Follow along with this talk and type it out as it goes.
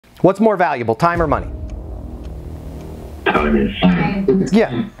What's more valuable, time or money? Time.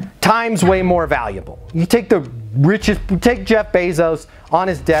 Yeah, time's way more valuable. You take the richest, take Jeff Bezos on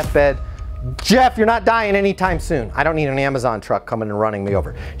his deathbed. Jeff, you're not dying anytime soon. I don't need an Amazon truck coming and running me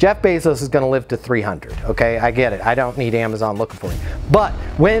over. Jeff Bezos is going to live to 300, okay? I get it. I don't need Amazon looking for me. But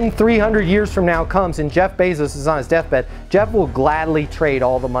when 300 years from now comes and Jeff Bezos is on his deathbed, Jeff will gladly trade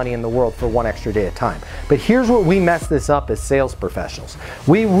all the money in the world for one extra day of time. But here's where we mess this up as sales professionals.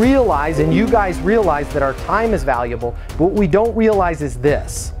 We realize, and you guys realize, that our time is valuable, but what we don't realize is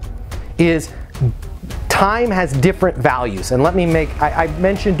this, is time has different values. And let me make, I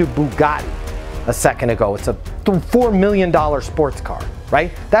mentioned a Bugatti a second ago. It's a $4 million sports car,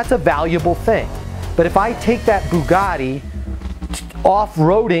 right? That's a valuable thing. But if I take that Bugatti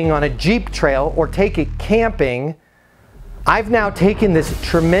off-roading on a Jeep trail or take it camping, I've now taken this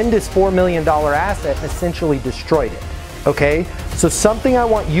tremendous $4 million asset and essentially destroyed it. Okay? So something I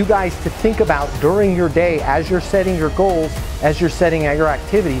want you guys to think about during your day as you're setting your goals, as you're setting your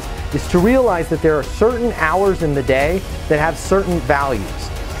activities, is to realize that there are certain hours in the day that have certain values.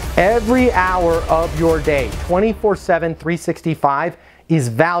 Every hour of your day, 24/7, 365, is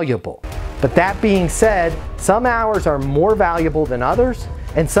valuable. But that being said, some hours are more valuable than others,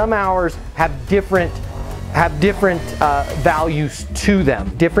 and some hours have different values to them,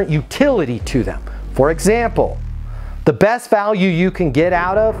 different utility to them. For example, the best value you can get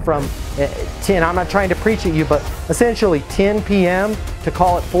out of from 10, I'm not trying to preach at you, but essentially 10 p.m. to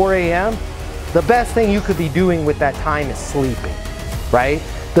call it 4 a.m., the best thing you could be doing with that time is sleeping, right?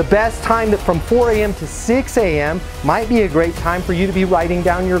 The best time that from 4 a.m. to 6 a.m. might be a great time for you to be writing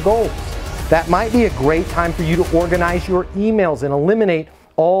down your goals. That might be a great time for you to organize your emails and eliminate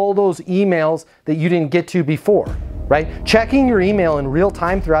all those emails that you didn't get to before, right? Checking your email in real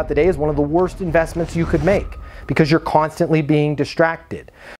time throughout the day is one of the worst investments you could make, because you're constantly being distracted.